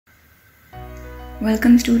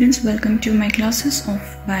Welcome students, welcome to my classes of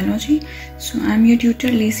biology. So I'm your tutor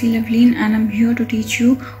Lacy and I'm here to teach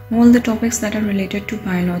you all the topics that are related to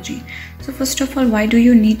biology. So first of all, why do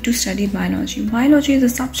you need to study biology? Biology is a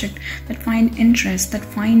subject that finds interest, that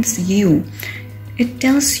finds you. It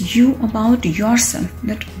tells you about yourself,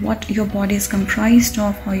 that what your body is comprised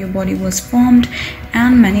of, how your body was formed,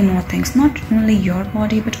 and many more things. Not only your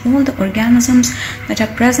body, but all the organisms that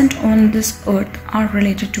are present on this earth are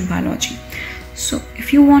related to biology. So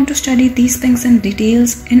if you want to study these things in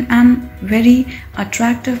details in a very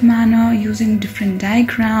attractive manner using different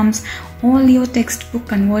diagrams, all your textbook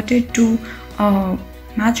converted to a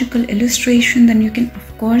magical illustration, then you can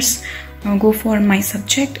of course go for my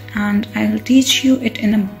subject, and I will teach you it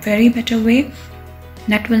in a very better way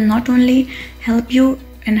that will not only help you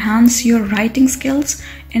enhance your writing skills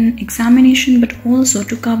in examination, but also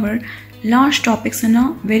to cover large topics in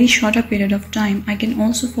a very shorter period of time. I can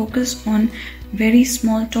also focus on very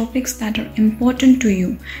small topics that are important to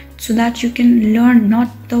you, so that you can learn not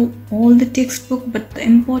all the textbook, but the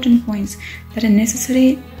important points that are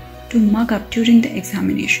necessary to mug up during the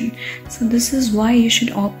examination. So this is why you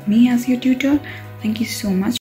should opt me as your tutor. Thank you so much.